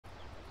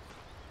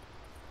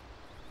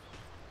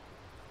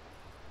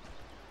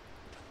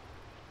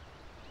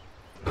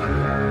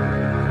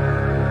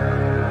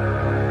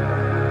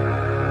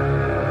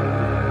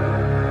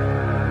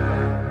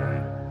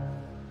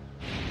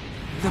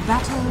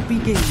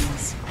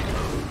begins.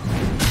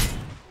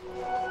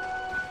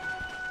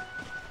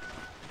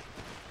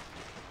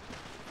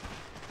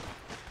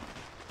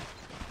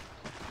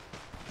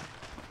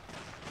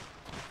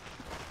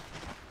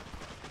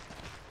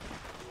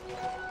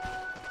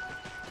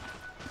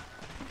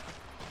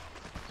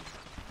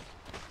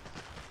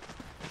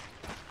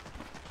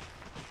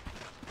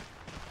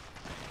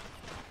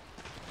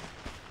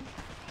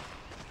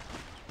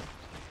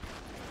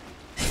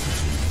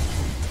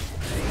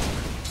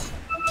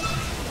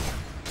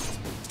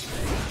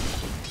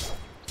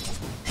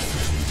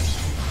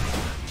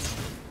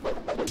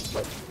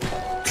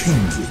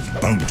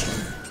 Kindred bounty.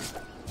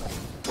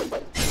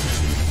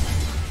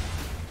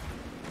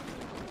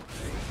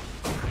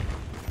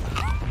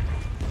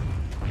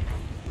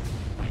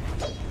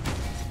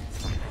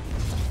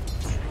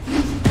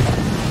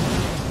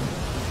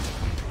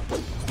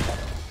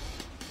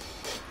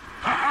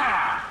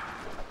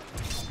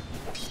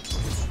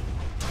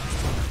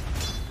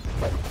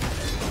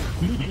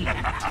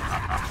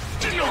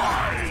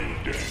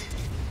 Denied!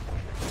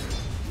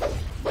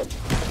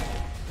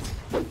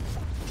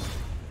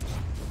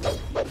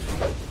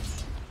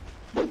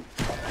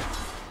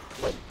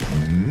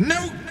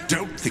 No,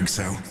 don't think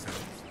so.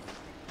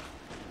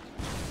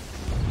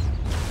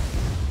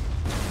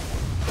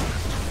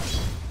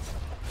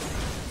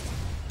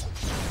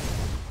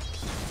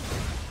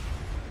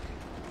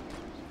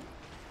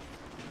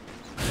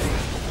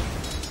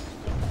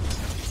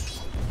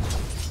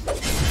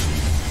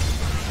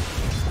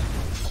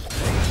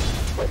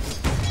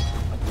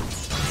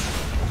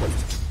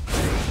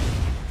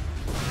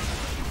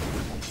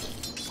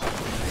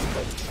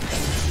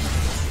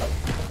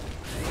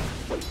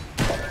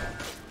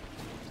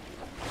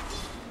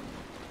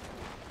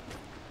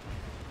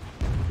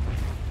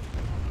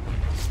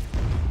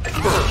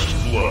 First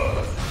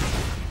blood.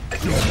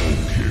 Double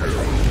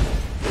kill.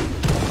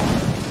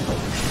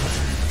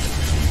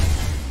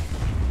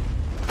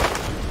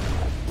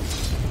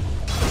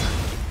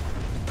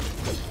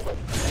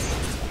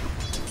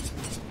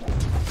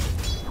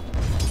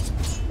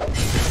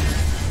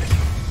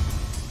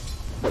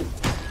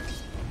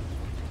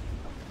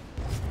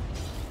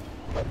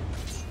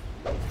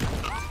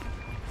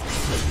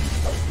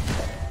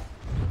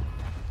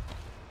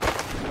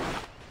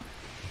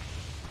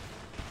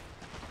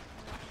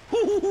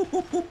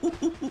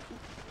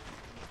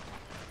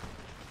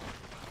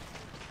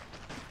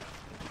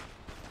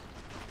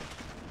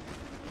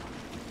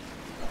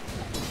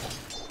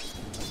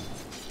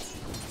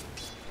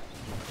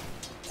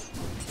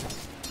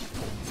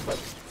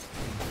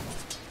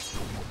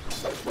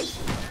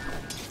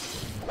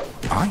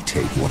 I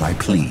take what I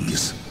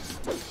please.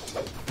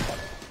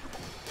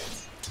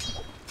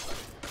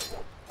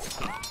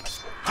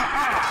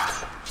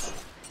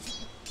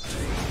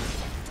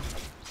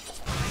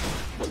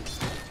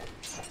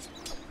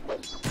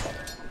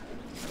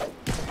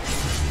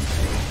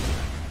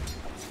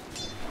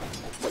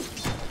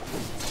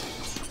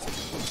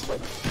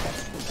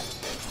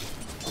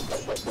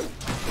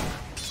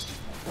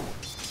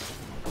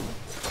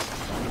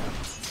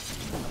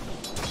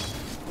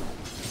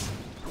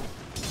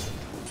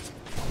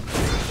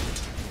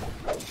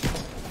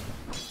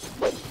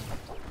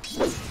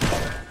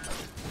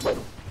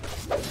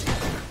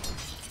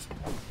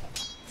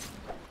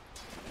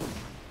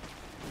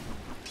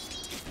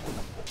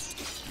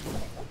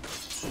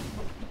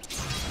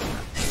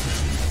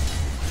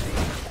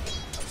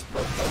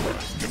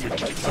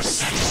 For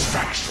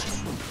satisfaction.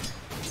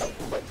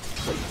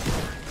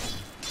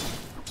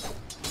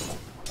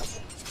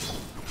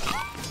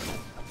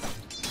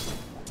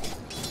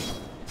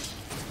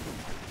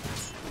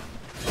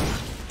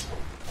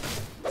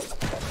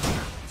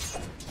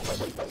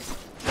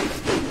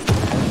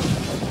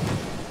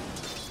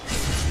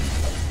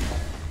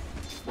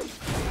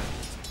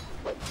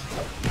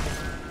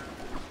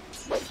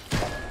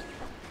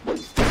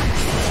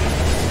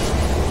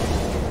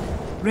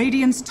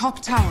 Radiant's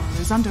top tower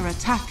is under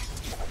attack.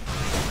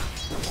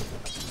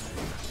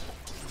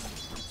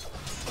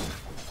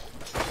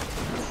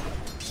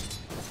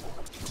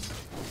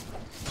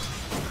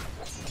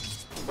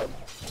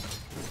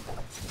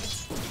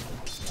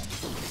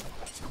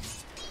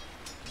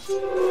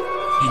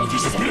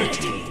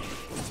 Invisibility.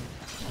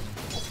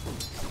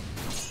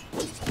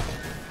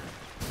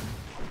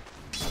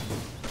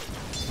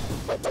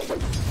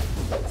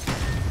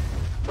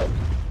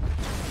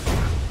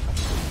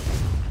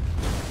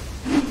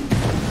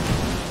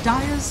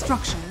 Dire's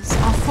structures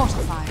are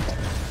fortified.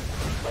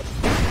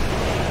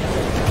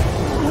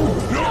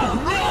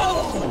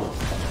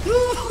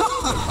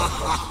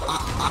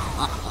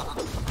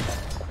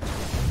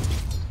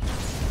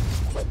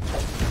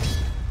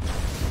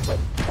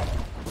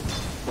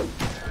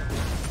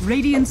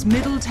 Radiant's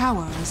middle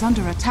tower is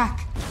under attack.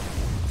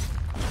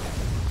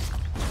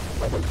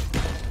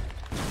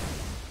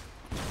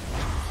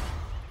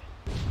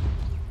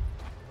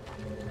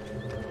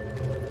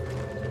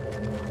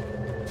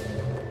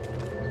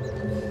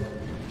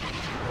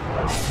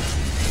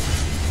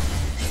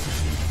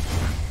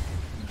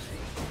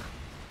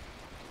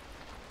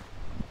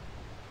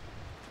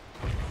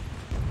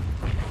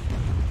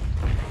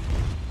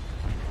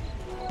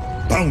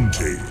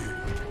 Bounty.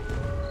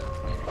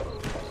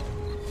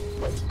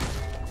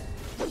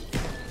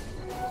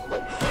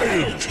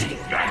 I'll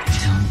take that.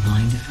 Don't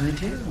mind if I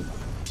do.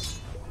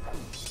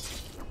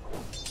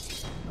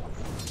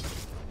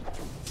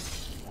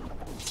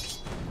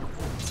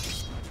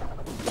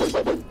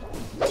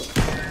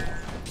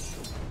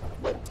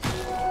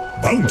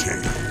 Bounty.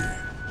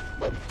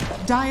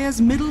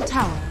 Dire's middle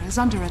tower is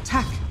under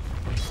attack.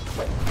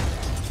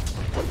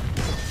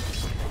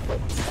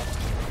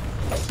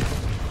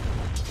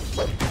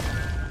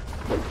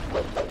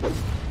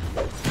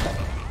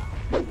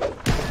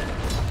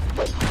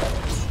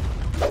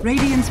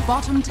 Radiant's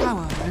bottom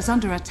tower is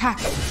under attack.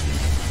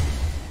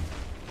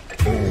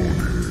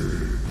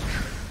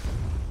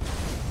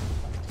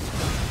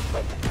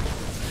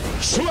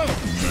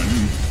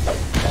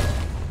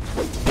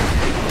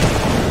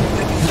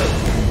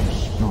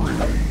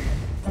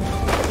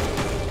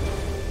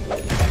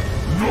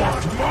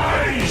 Not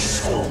my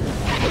soul.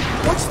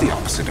 What's the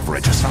opposite of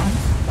regicide?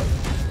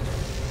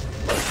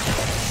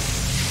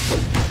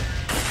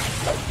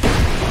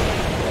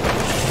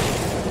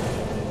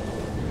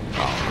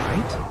 All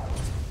right.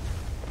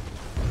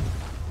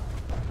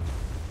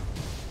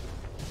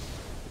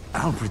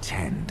 I'll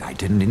pretend I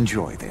didn't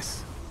enjoy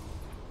this.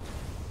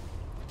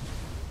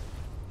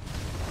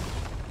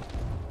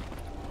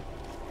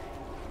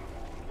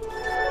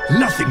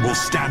 Nothing will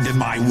stand in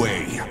my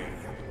way.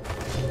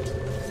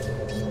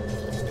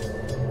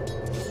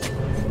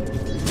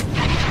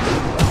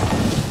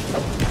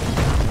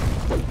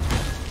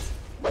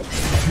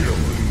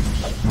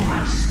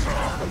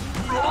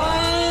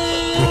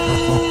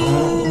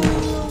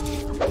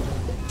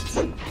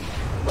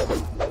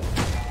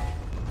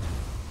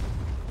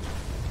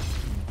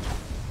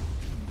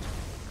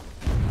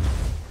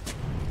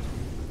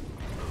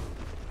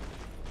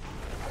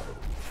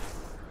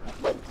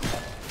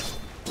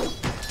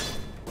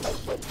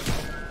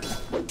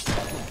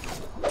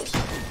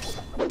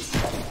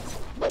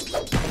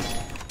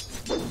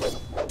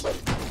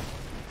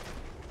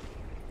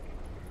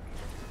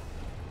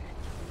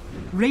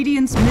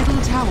 Radiant's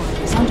middle tower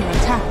is under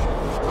attack.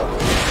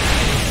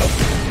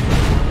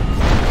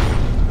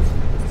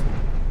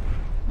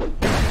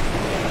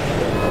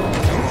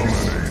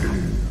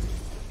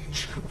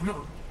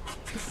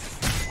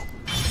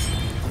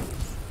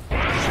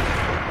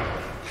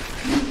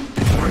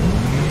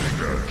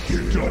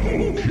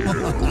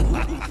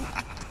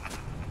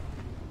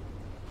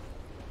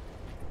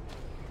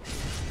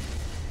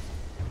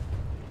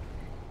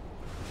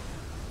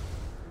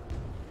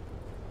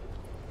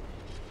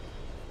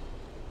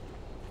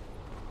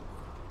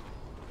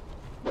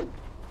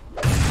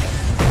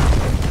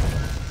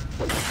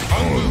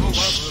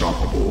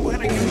 Unstoppable.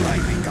 When are you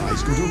lightning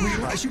guys going to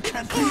realize you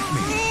can't beat me?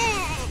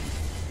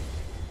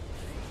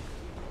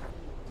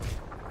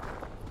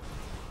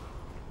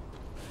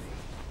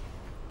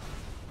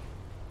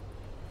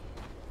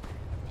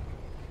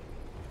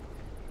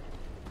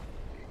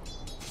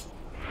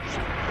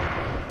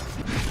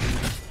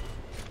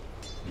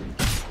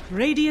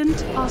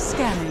 Radiant are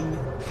scanning.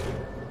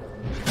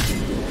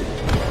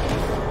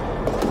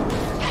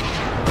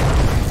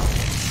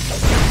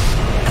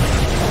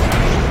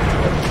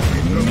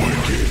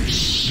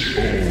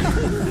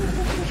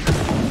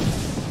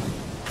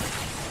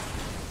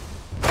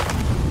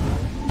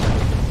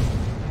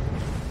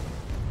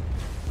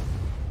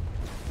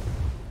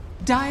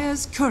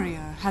 Dire's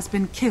courier has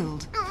been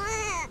killed.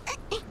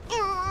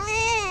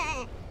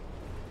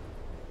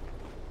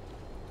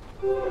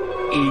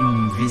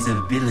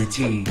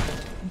 Invisibility.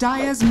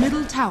 Dire's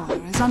middle tower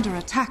is under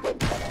attack.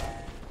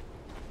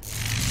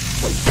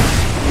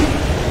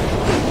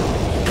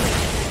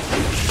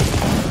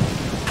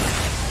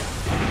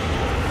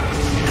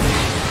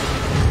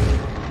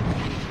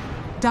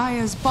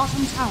 Dire's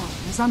bottom tower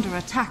is under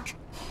attack.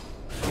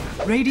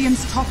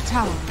 Radiant's top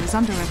tower is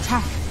under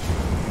attack.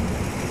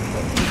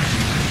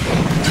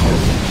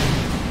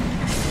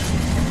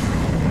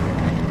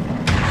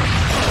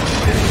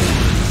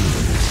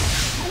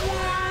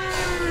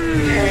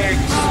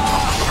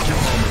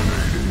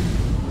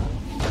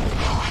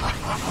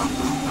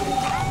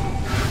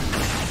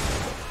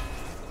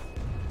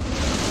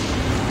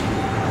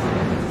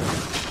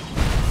 Radiant's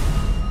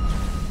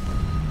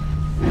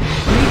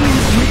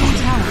middle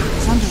tower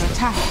is under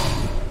attack.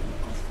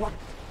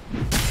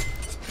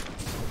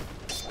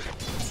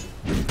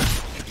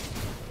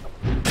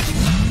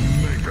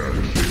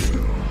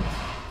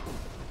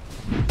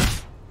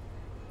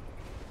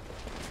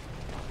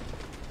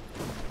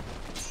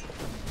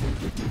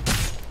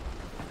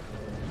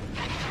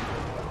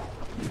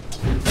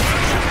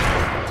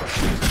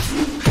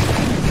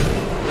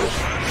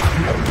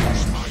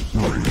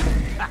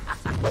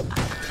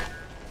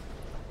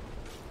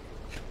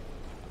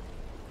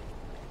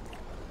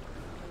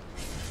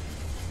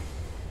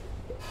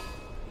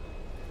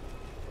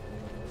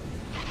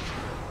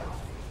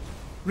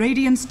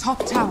 Radiant's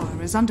top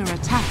tower is under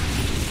attack.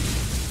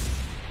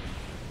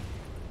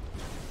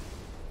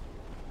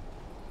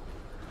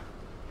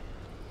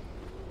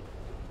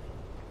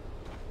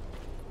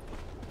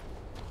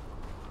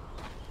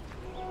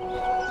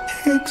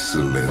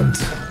 Excellent.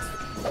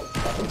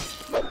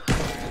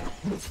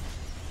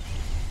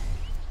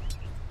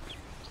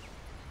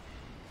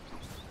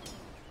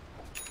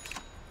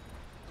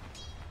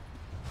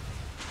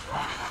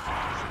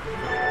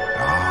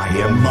 I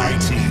am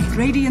mighty.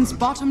 Radiant's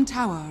bottom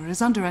tower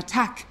is under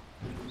attack.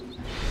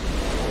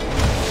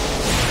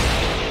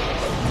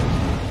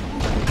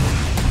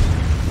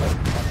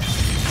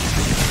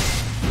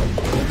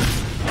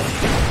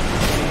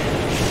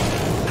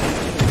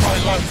 My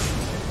life.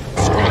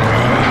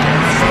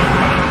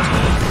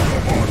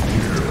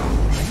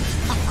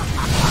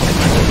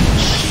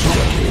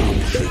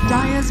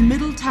 Dire's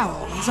middle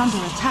tower is under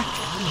attack.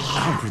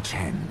 I'll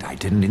pretend I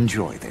didn't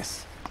enjoy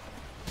this.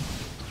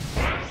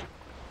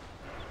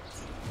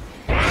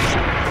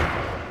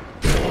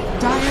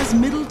 Dire's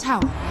middle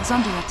tower is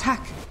under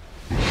attack.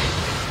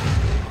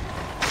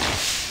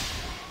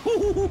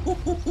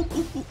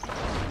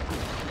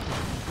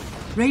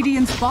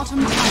 Radiant's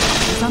bottom tower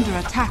is under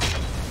attack.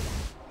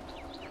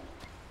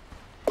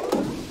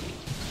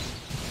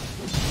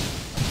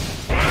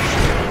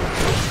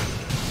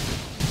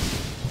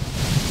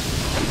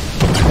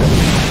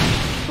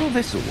 Well,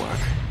 this'll work.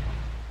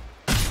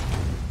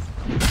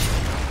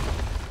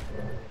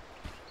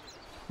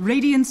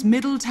 Radiant's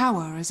middle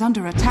tower is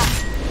under attack.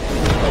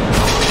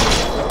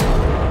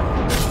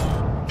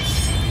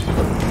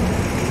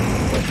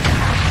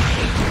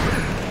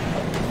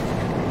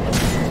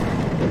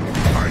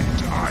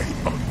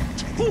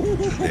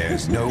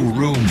 There's no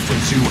room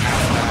for two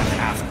half-man,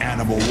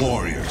 half-animal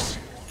warriors.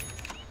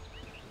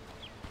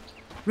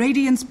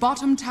 Radiant's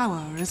bottom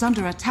tower is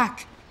under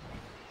attack.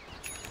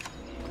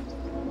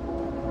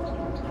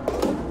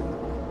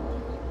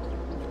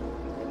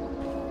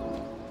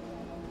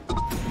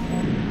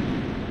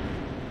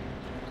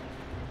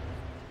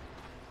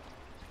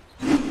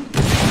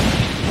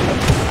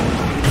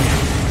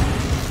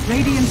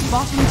 Radiant's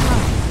bottom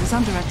tower is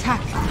under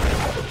attack.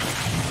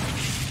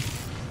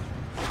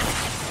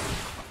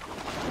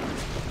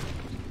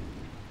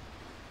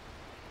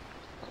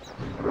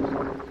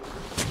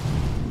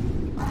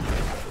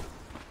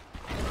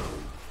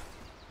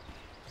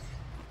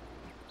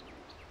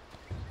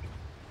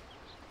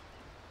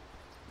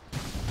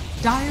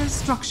 Dire's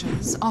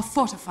structures are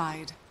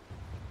fortified.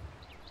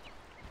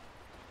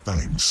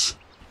 Thanks.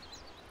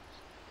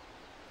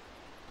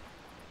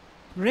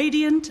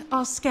 Radiant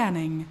are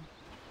scanning.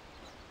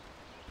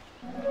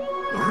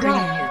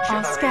 Dire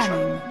are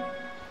scanning.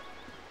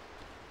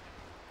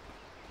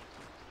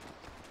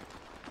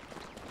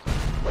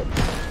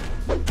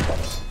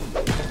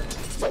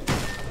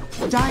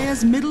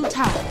 Dire's middle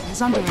tower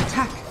is under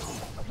attack.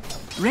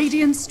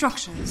 Radiant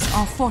structures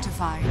are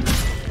fortified.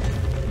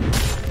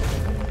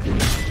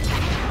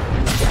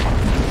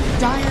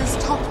 Dire's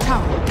top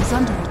tower is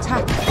under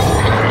attack.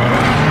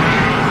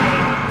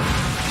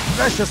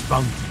 Precious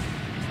bounty.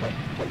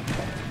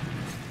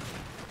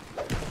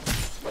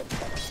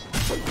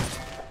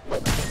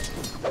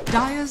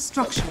 Dire's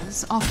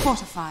structures are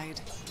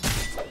fortified.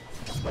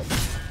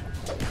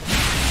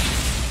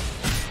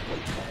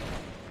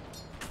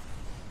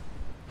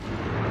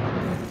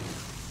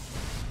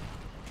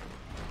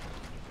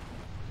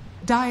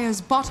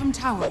 Dire's bottom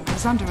tower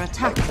is under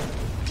attack.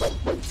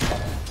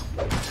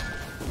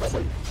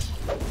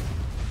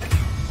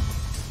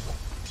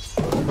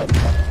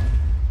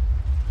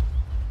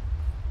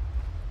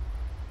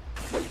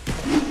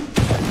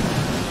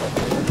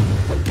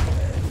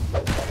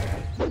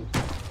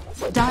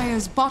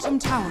 Dire's bottom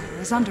tower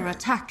is under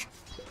attack.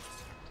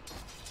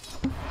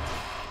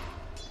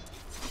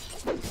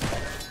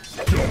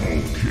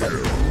 Double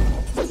kill.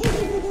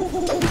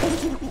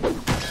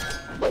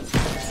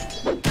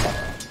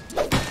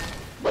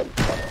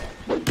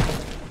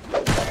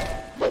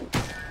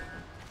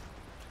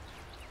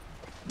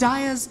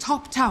 Dire's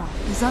top tower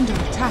is under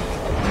attack.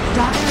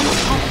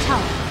 Dire's top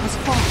tower has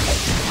fallen.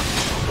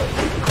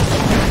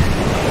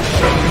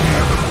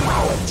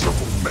 Rounds of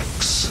a mix.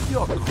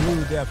 Your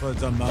crude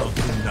efforts amount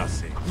to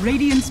nothing.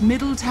 Radiant's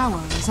middle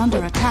tower is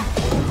under attack.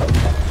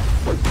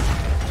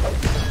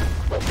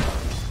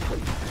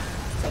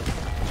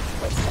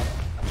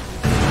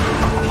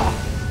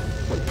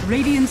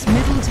 Radiant's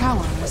middle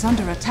tower is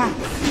under attack.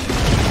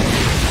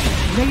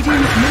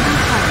 Radiant's middle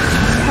tower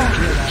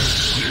has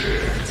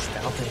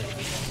fallen.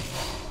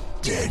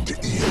 Dead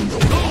in the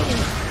water.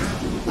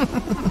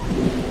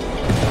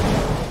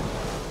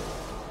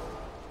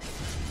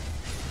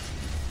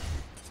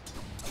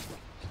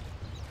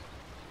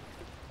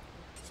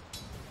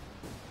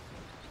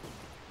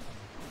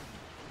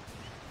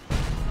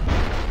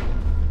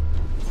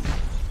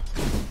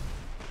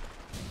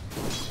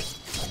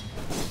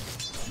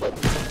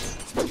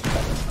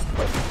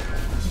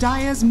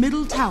 Dire's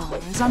middle tower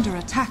is under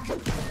attack.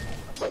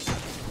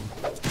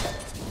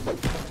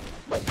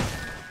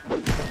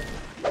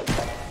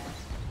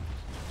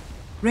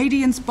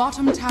 Radiant's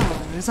bottom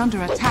tower is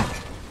under attack.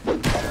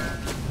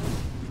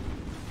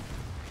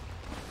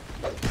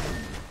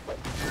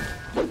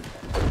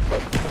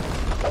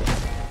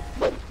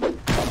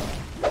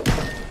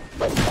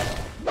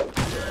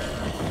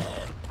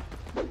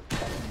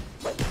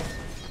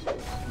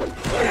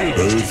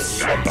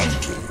 Earth's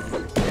bounty.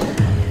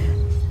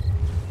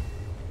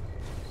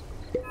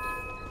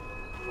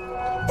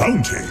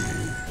 Bounty.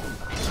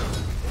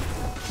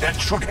 That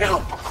should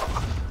help.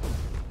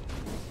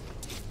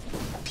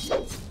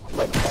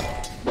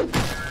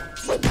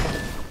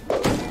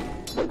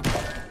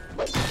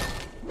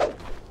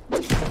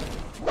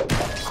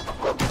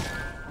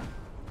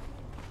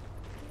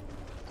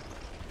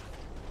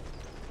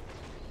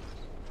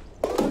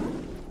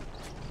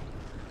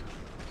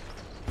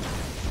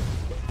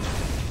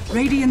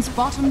 Radiant's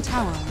bottom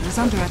tower is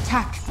under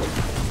attack.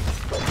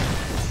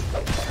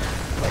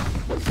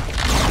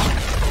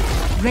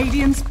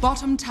 Radiant's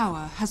bottom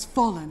tower has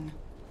fallen.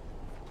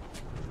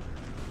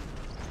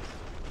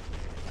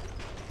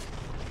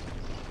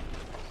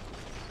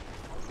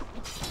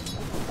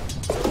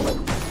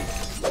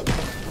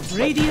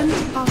 Radiant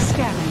are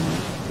scanning.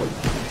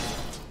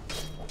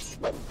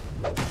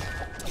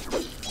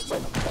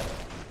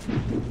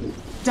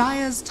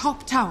 Dire's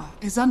top tower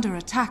is under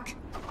attack.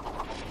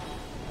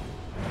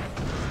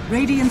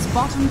 Radiant's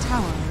bottom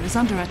tower is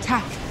under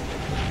attack.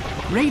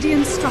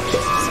 Radiant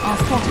structures are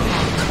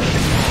fortified.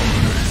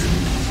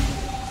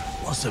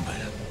 What's the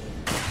matter?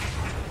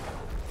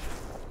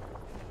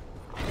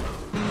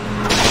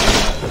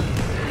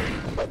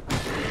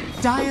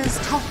 Dire's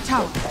top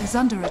tower is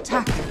under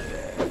attack.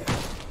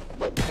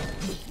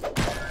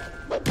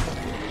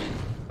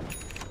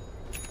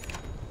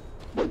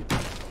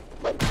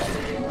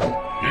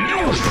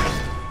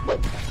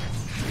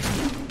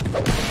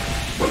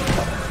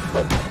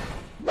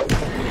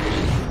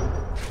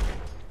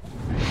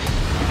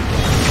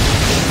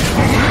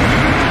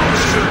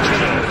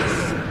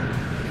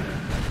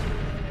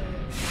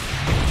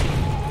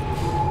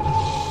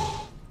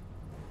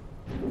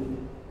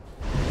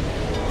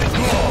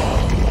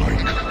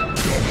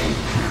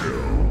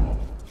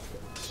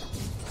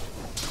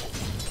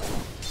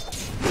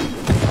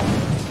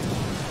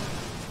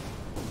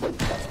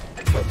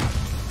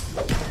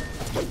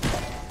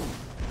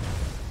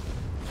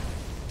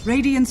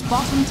 Radiant's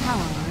bottom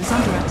tower is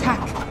under attack.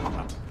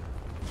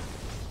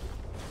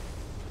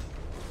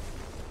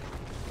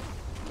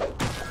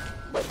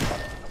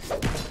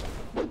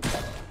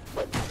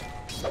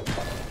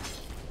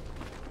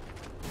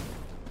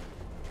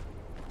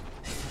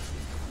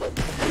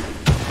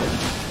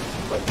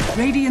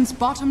 Radiant's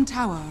bottom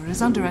tower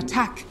is under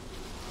attack.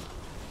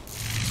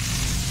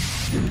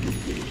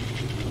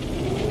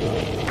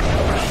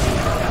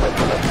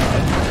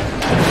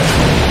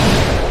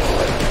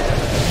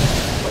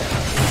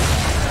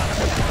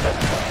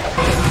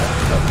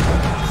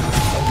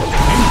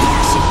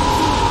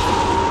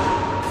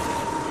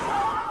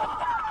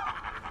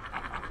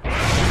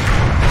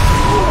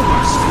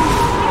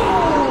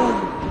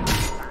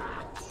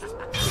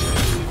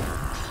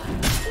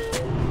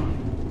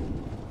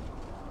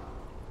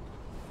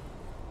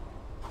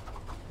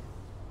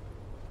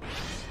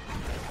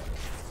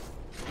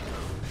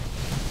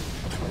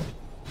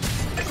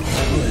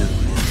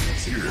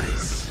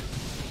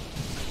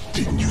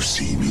 Didn't you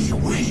see me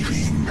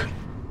waving?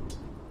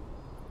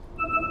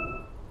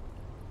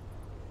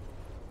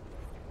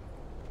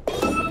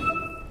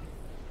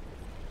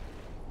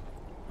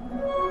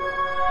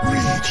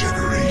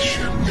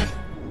 Regeneration.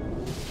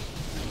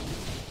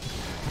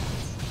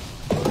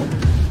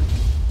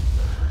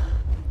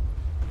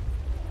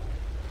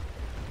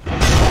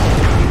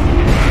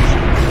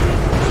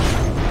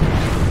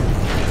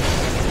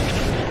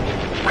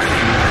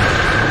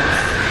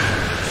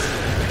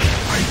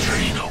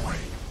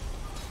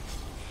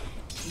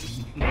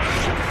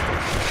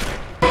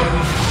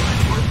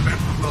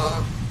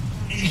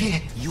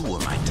 You were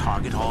my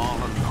target all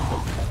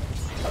along.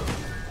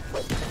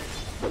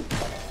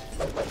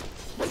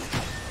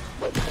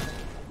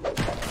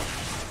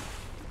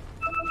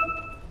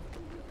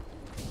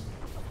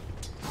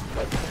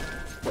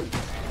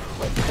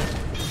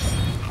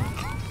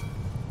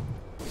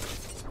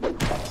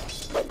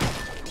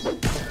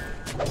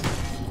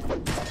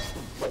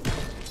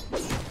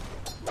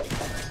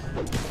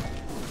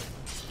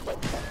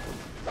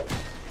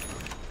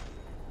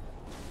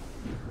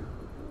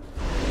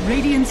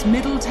 Radiant's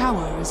middle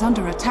tower is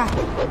under attack.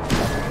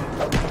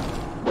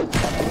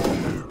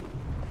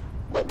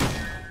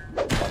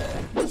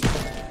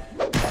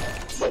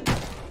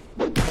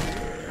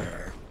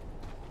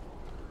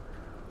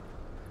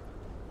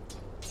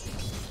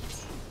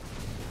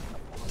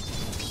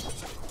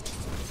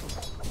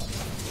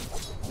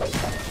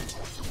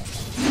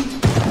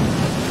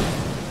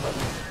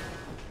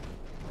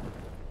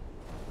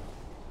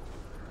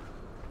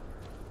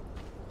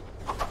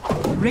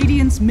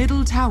 Radiant's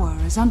middle tower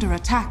is under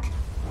attack.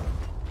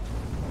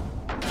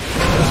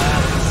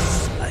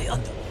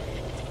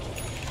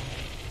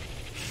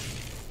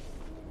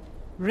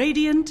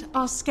 Radiant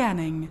are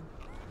scanning.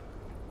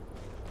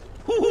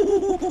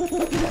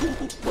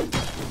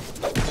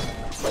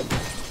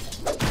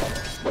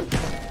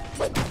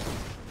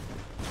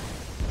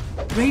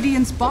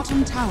 Radiant's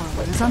bottom tower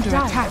is under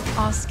attack.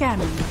 Are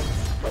scanning.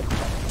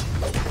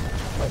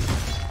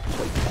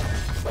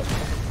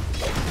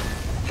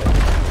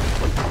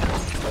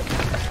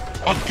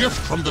 A gift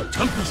from the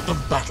tempest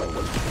of battle.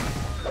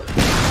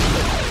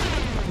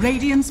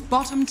 Radiant's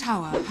bottom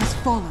tower has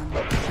fallen.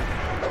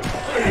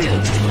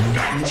 Double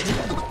damage.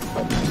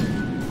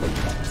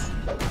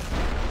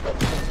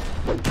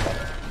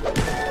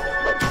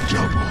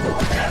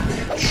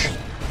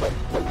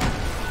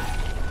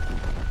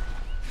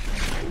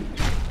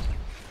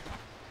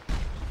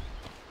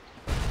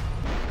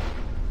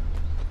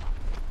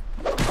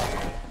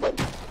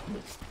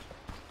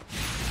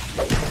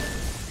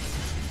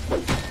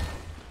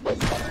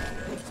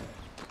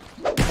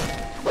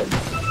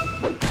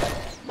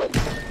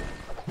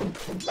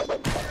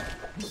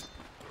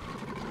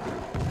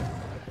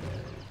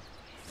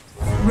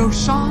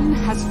 Roshan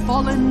has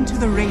fallen to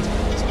the Radiant.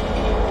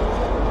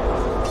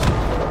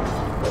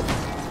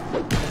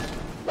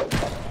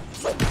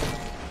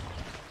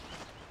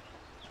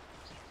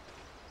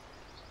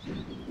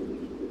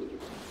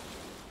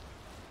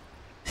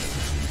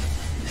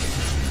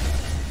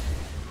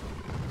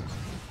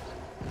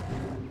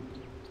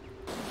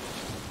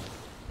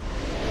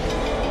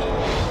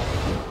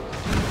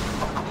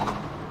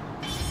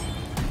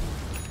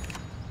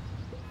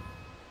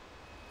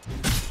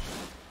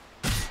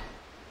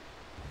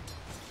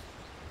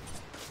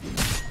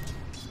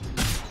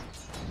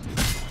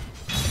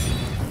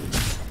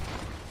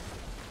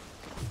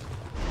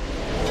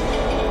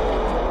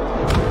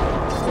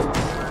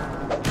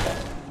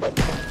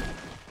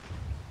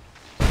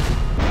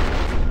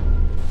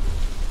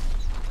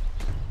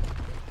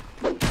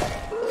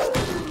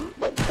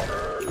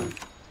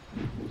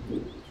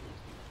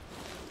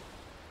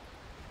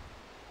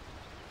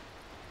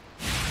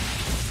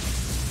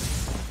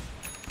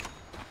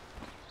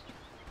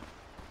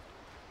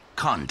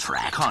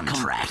 Contract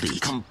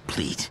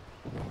complete.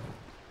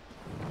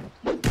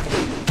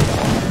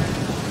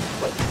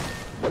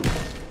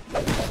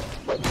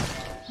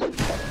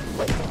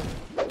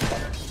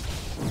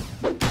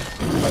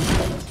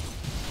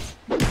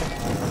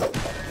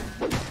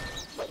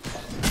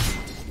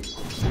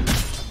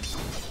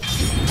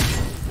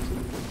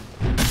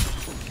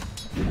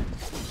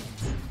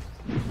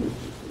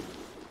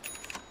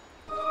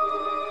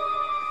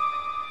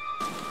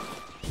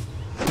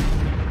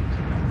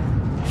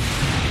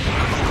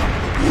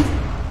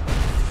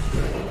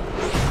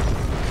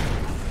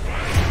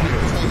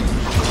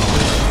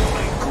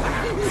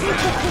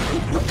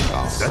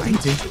 That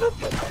intentional?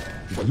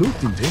 It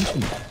looked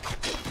intentional.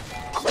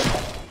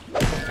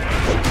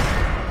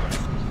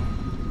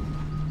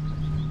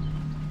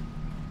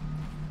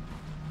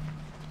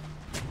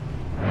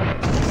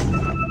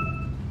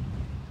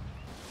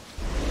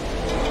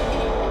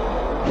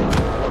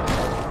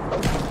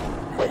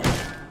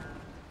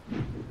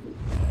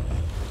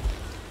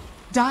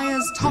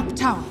 Dire's top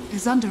tower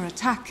is under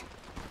attack.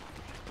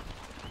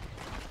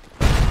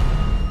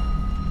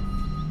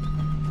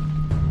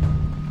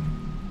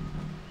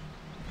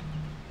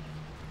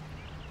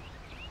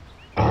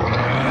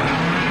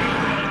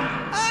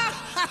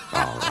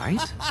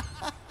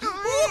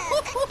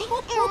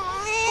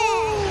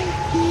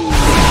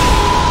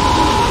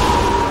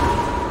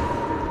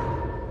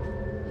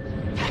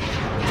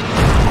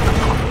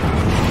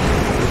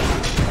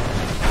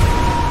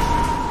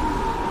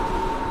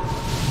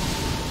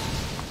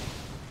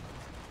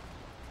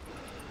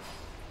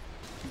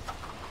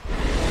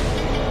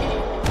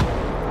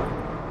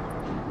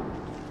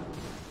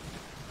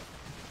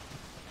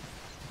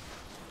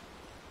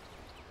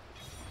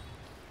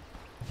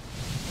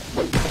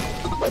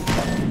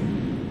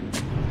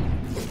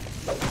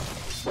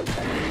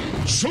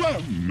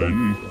 Slam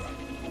and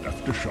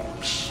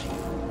aftershocks.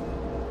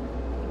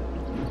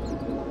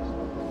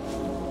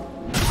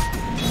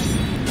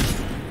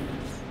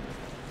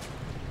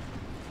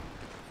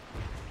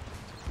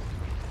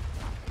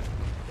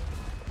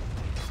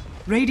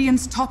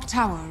 Radiant's top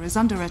tower is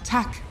under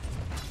attack.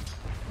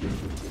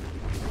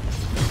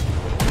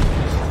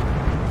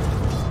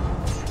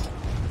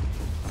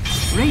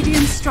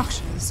 Radiant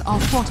structures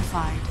are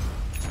fortified.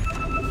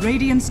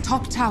 Radiant's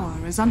top tower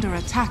is under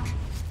attack.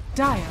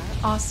 Dire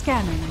are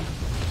scanning.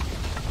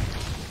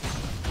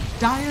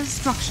 Dire's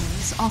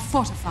structures are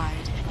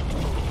fortified.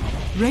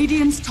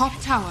 Radiant's top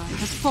tower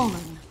has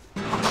fallen.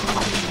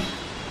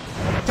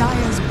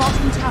 Dire's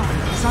bottom tower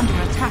is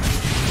under attack.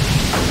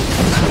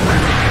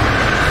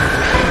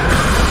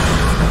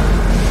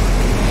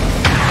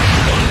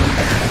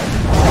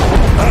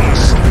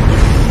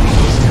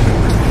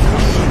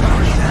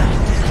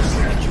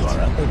 You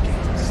are up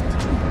against.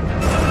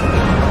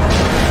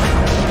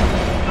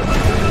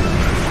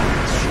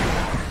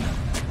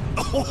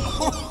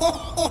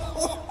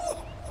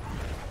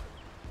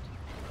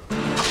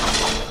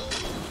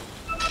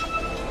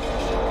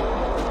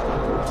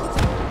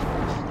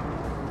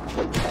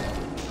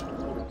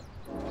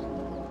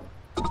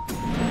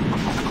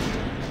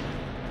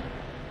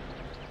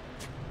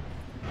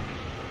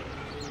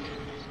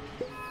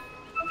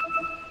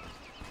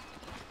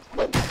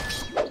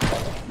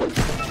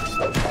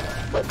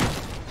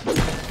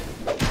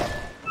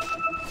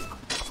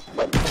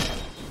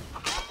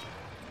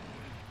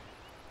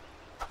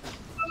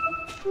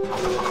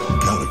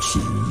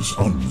 Galaxies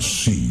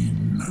unseen.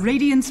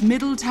 Radiant's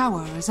middle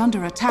tower is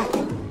under attack.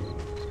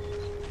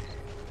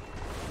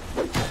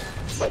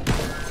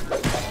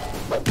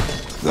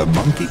 The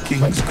Monkey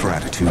King's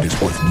gratitude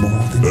is worth more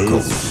than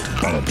gold.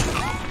 Bounty.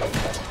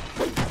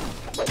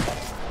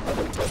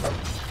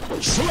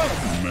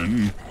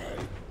 Slugman.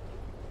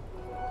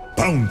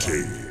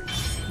 Bounty.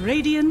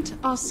 Radiant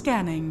are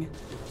scanning.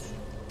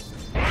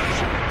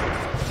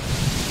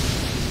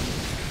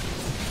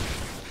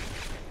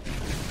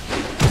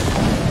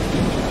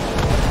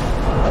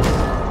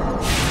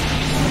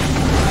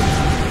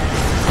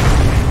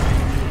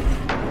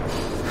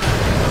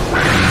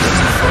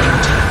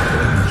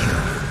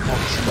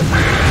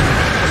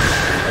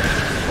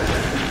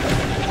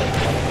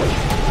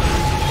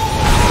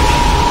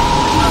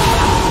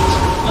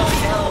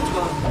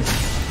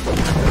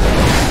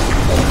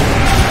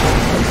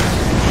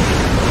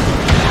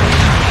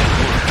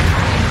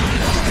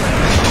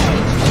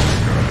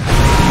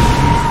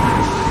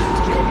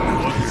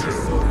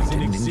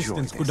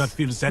 Could not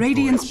feel set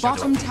Radiant's for it,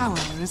 bottom tower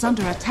is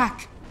under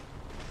attack.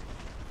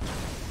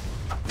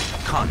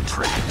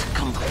 Contract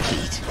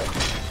complete.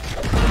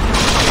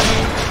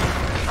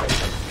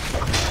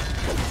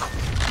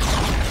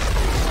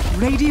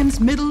 Radiant's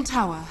middle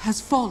tower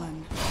has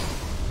fallen.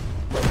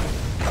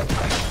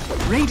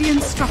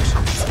 Radiant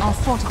structures are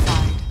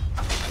fortified.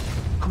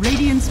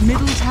 Radiant's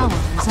middle tower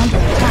is under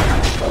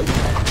attack.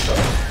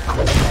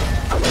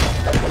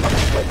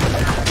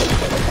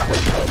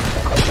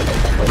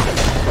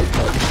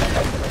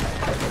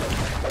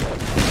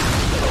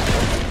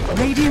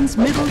 Radiant's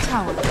middle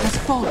tower has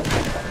fallen.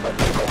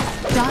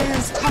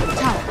 Dire's top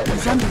tower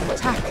is under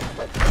attack.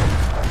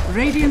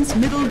 Radiant's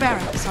middle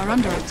barracks are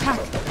under attack.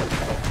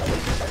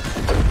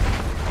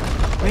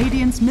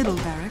 Radiant's middle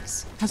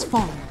barracks has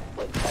fallen.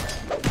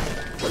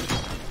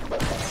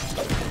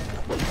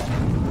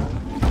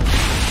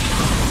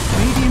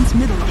 Radiant's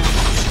middle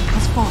barracks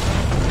has fallen.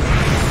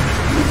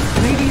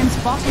 Radiant's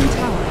bottom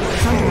tower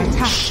is under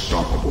attack.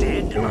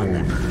 Dead on the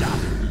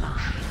dotted line.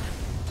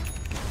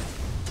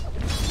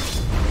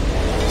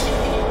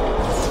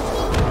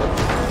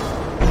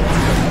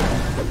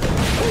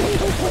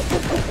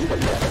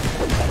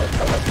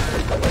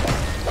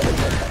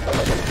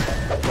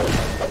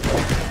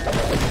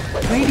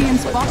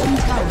 Radiant's bottom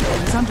tower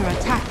is under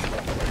attack.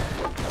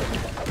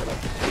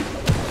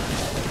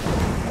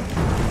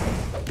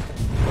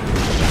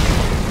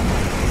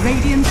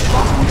 Radiant's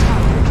bottom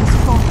tower has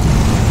fallen.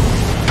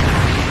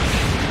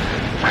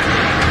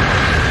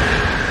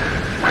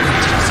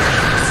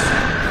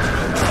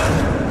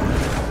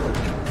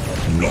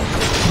 Not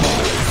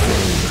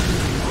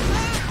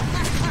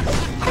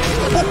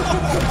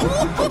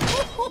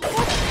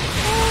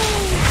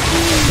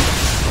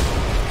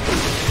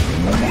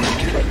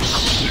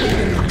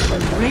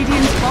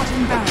Radiant's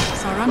bottom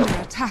barracks are under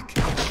attack.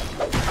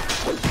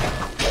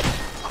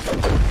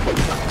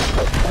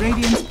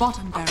 Radiant's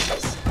bottom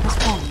barracks has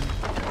fallen.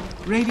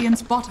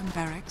 Radiant's bottom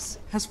barracks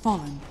has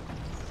fallen.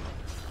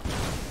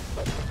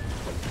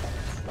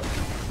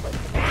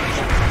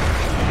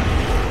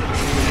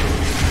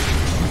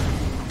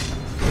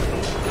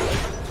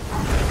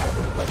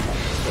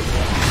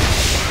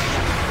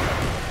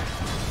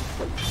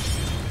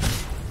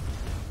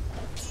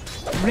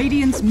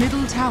 Radiant's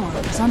middle tower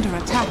is under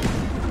attack.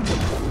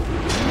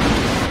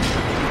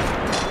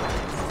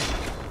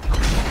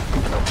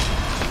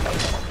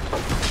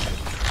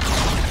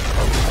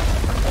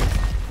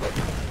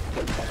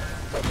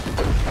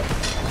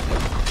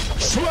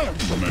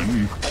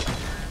 Slugman.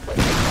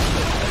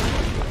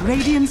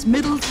 Radiant's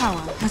middle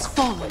tower has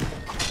fallen.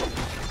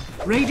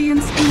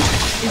 Radiant's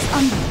ancient is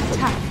under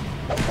attack.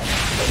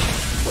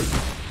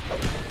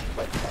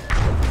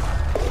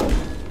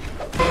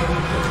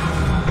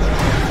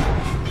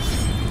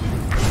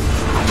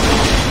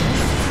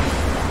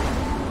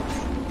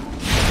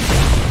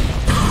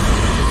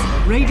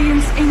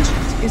 Radiant's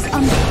ancient is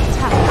under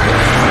attack.